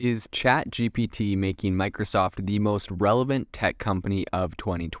Is ChatGPT making Microsoft the most relevant tech company of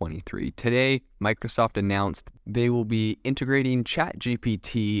 2023? Today, Microsoft announced they will be integrating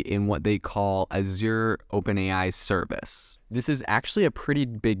ChatGPT in what they call Azure OpenAI service. This is actually a pretty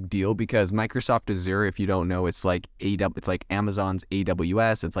big deal because Microsoft Azure, if you don't know, it's like Amazon's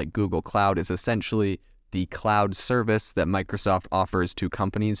AWS, it's like Google Cloud. It's essentially the cloud service that Microsoft offers to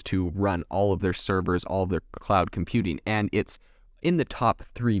companies to run all of their servers, all of their cloud computing, and it's in the top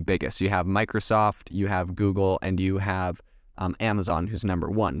three biggest. You have Microsoft, you have Google, and you have Amazon, who's number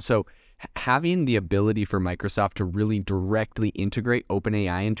one. So having the ability for Microsoft to really directly integrate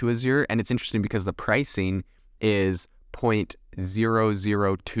OpenAI into Azure, and it's interesting because the pricing is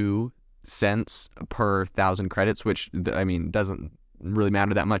 0.002 cents per 1,000 credits, which, I mean, doesn't really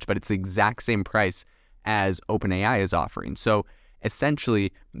matter that much, but it's the exact same price as OpenAI is offering. So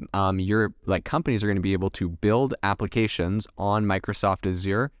essentially, your companies are going to be able to build applications on Microsoft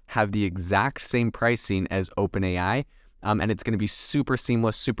Azure, have the exact same pricing as OpenAI, and it's going to be super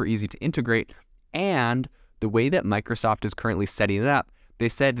seamless, super easy to integrate. And the way that Microsoft is currently setting it up, they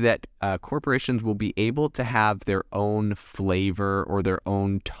said that corporations will be able to have their own flavor or their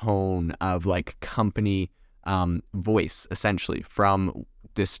own tone of company voice, essentially, from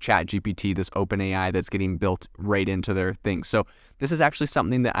this ChatGPT, this OpenAI that's getting built right into their thing. So this is actually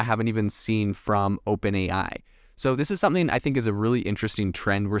something that I haven't even seen from OpenAI. So this is something I think is a really interesting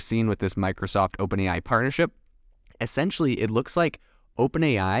trend we're seeing with this Microsoft OpenAI partnership. Essentially, it looks like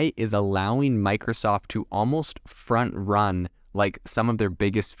OpenAI is allowing Microsoft to almost front run some of their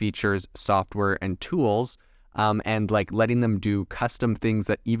biggest features, software, and tools, and letting them do custom things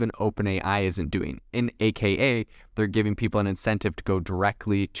that even OpenAI isn't doing. In AKA, they're giving people an incentive to go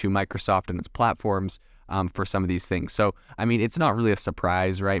directly to Microsoft and its platforms for some of these things. So, I mean, it's not really a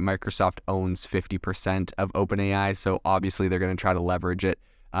surprise, right? Microsoft owns 50% of OpenAI, so obviously they're going to try to leverage it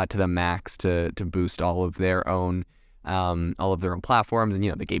to the max to boost all of their own platforms. And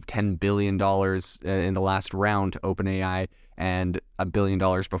they gave $10 billion in the last round to OpenAI, and $1 billion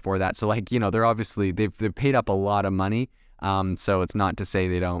before that. So they're obviously, they've paid up a lot of money. So it's not to say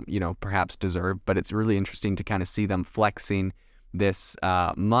they don't, perhaps deserve, but it's really interesting to kind of see them flexing this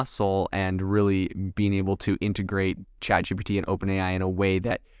muscle and really being able to integrate ChatGPT and OpenAI in a way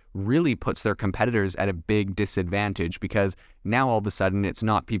that really puts their competitors at a big disadvantage, because now all of a sudden it's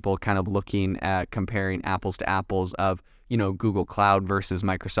not people kind of looking at comparing apples to apples of, Google Cloud versus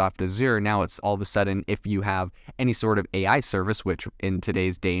Microsoft Azure. Now it's all of a sudden, if you have any sort of AI service, which in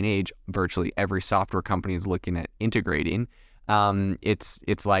today's day and age, virtually every software company is looking at integrating, it's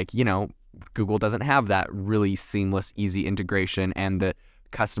Google doesn't have that really seamless, easy integration and the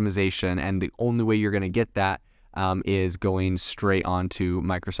customization, and the only way you're going to get that is going straight onto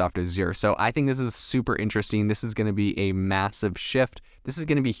Microsoft Azure. So I think this is super interesting. This is going to be a massive shift. This is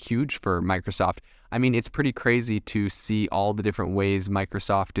going to be huge for Microsoft. I mean, it's pretty crazy to see all the different ways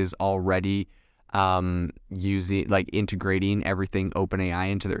Microsoft is already integrating everything OpenAI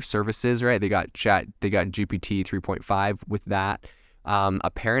into their services, right? They got GPT 3.5 with that.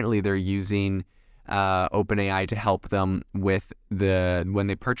 Apparently they're using OpenAI to help them with when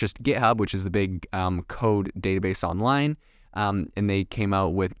they purchased GitHub, which is the big code database online, and they came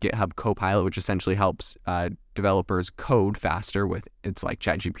out with GitHub Copilot, which essentially helps developers code faster with, it's like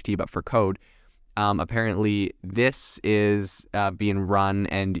ChatGPT but for code. Apparently this is being run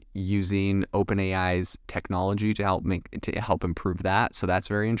and using OpenAI's technology to help improve that. So that's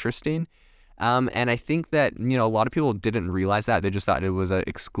very interesting. And I think that, a lot of people didn't realize that. They just thought it was an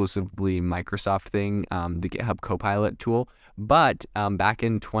exclusively Microsoft thing, the GitHub Copilot tool. But back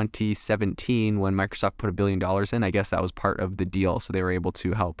in 2017, when Microsoft put $1 billion in, I guess that was part of the deal. So they were able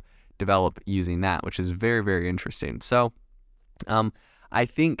to help develop using that, which is very, very interesting. So I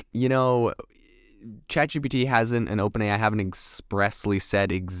think, ChatGPT hasn't, and OpenAI haven't expressly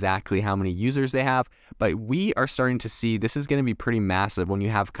said exactly how many users they have, but we are starting to see this is going to be pretty massive when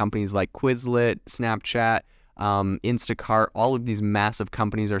you have companies like Quizlet, Snapchat, Instacart. All of these massive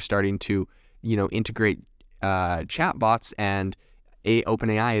companies are starting to, integrate chatbots, and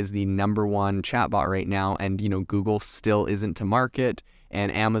OpenAI is the number one chatbot right now, and Google still isn't to market,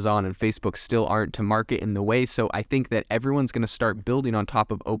 and Amazon and Facebook still aren't to market in the way. So I think that everyone's going to start building on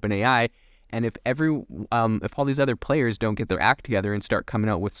top of OpenAI. And if all these other players don't get their act together and start coming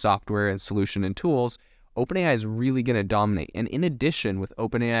out with software and solution and tools, OpenAI is really going to dominate. And in addition, with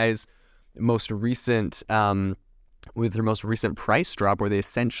OpenAI's most recent price drop, where they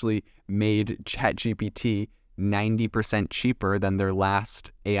essentially made ChatGPT 90% cheaper than their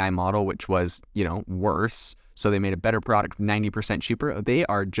last AI model, which was, worse. So they made a better product 90% cheaper. They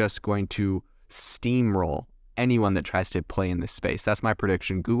are just going to steamroll anyone that tries to play in this space. That's my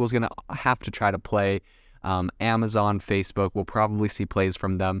prediction. Google's going to have to try to play. Amazon, Facebook, will probably see plays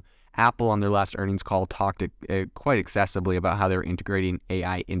from them. Apple on their last earnings call talked quite excessively about how they're integrating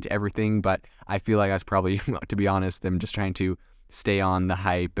AI into everything, but I feel like that's probably, to be honest, them just trying to stay on the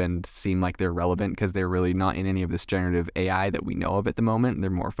hype and seem like they're relevant, because they're really not in any of this generative AI that we know of at the moment. They're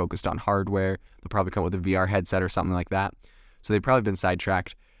more focused on hardware. They'll probably come with a VR headset or something like that. So they've probably been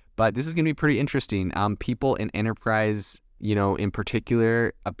sidetracked. But this is going to be pretty interesting. People in enterprise, in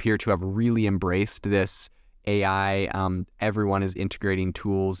particular, appear to have really embraced this AI. Everyone is integrating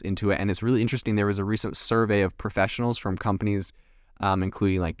tools into it. And it's really interesting. There was a recent survey of professionals from companies,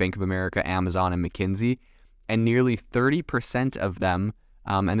 including like Bank of America, Amazon, and McKinsey. And nearly 30% of them,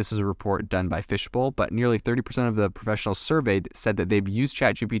 and this is a report done by Fishbowl, but nearly 30% of the professionals surveyed said that they've used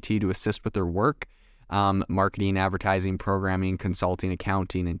ChatGPT to assist with their work, marketing, advertising, programming, consulting,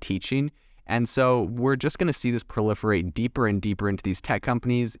 accounting, and teaching. And so we're just going to see this proliferate deeper and deeper into these tech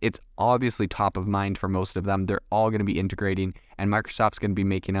companies. It's obviously top of mind for most of them. They're all going to be integrating, and Microsoft's going to be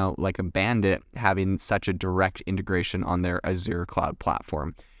making out like a bandit having such a direct integration on their Azure cloud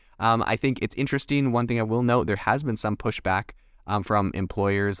platform. I think it's interesting. One thing I will note, there has been some pushback from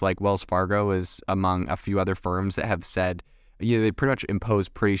employers, like Wells Fargo is among a few other firms that have said, they pretty much impose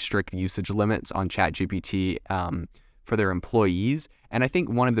pretty strict usage limits on ChatGPT for their employees. And I think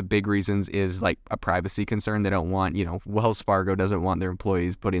one of the big reasons is like a privacy concern. They don't want, Wells Fargo doesn't want their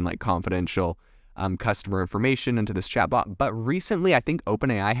employees putting like confidential customer information into this chatbot. But recently, I think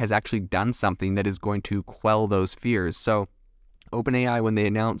OpenAI has actually done something that is going to quell those fears. So OpenAI, when they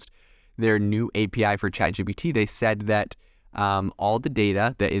announced their new API for ChatGPT, they said that all the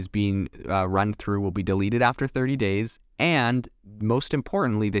data that is being run through will be deleted after 30 days. And most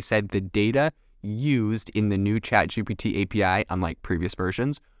importantly, they said the data used in the new ChatGPT API, unlike previous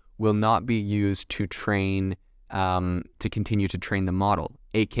versions, will not be used to train, to continue to train the model.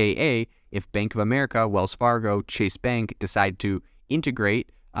 AKA, if Bank of America, Wells Fargo, Chase Bank decide to integrate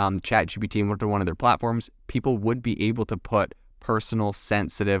ChatGPT into one of their platforms, people would be able to put personal,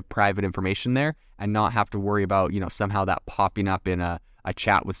 sensitive, private information there and not have to worry about, somehow that popping up in a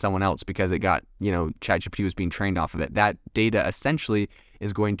chat with someone else because it got, ChatGPT was being trained off of it. That data essentially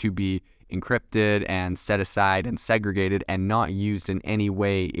is going to be encrypted and set aside and segregated and not used in any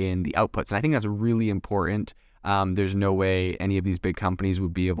way in the outputs. And I think that's really important. There's no way any of these big companies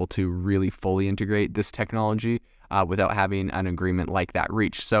would be able to really fully integrate this technology without having an agreement like that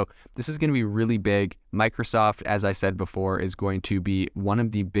reached. So this is going to be really big. Microsoft, as I said before, is going to be one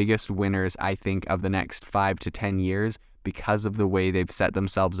of the biggest winners, I think, of the next 5 to 10 years because of the way they've set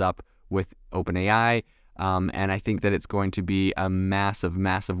themselves up with OpenAI. And I think that it's going to be a massive,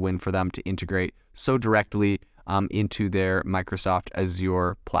 massive win for them to integrate so directly into their Microsoft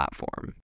Azure platform.